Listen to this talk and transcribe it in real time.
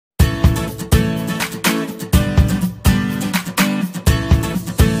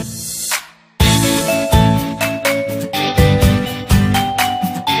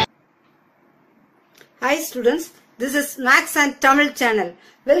Hi students, this is Max and Tamil channel.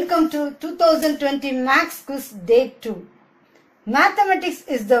 Welcome to 2020 Max Quiz Day 2. Mathematics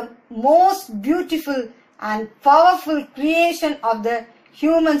is the most beautiful and powerful creation of the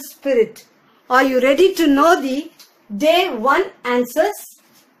human spirit. Are you ready to know the Day 1 answers?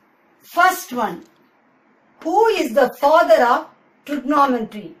 First one. Who is the father of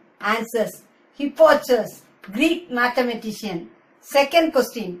trigonometry? Answers. Hipparchus, Greek mathematician. Second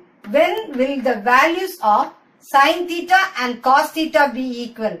question. When will the values of sin theta and cos theta be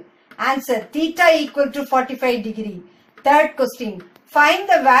equal? Answer. Theta equal to 45 degree. Third question. Find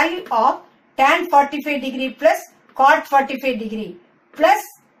the value of tan 45 degree plus cot 45 degree plus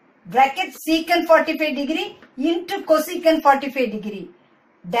bracket secant 45 degree into cosecant 45 degree.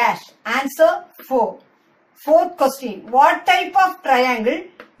 Dash. Answer 4. Fourth question. What type of triangle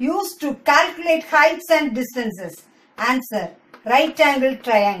used to calculate heights and distances? Answer. Right angle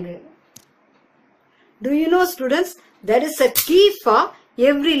triangle. Do you know students, there is a key for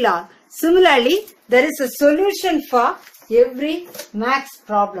every law. Similarly, there is a solution for every maths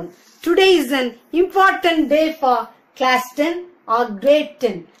problem. Today is an important day for class 10 or grade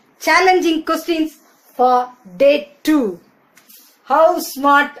 10. Challenging questions for day 2. How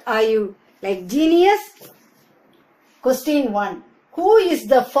smart are you? Like genius? Question 1. Who is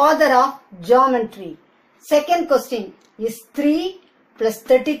the father of geometry? Second question. Is 3 plus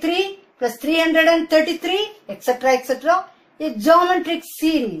 33 plus 333 etc. a geometric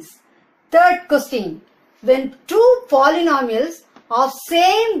series? Third question. When two polynomials of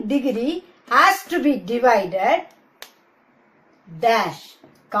same degree has to be divided, dash,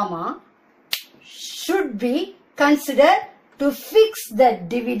 comma, should be considered to fix the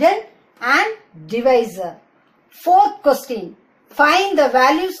dividend and divisor. Fourth question. Find the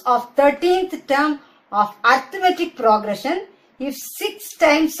values of 13th term of arithmetic progression if 6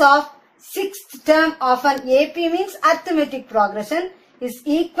 times of 6th term of an AP means arithmetic progression is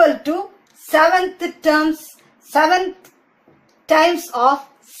equal to 7th times of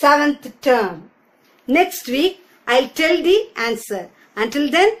 7th term. Next week I'll tell the answer.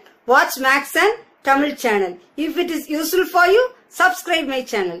 Until then, watch Max and Tamil channel. If it is useful for you, subscribe my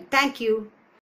channel. Thank you.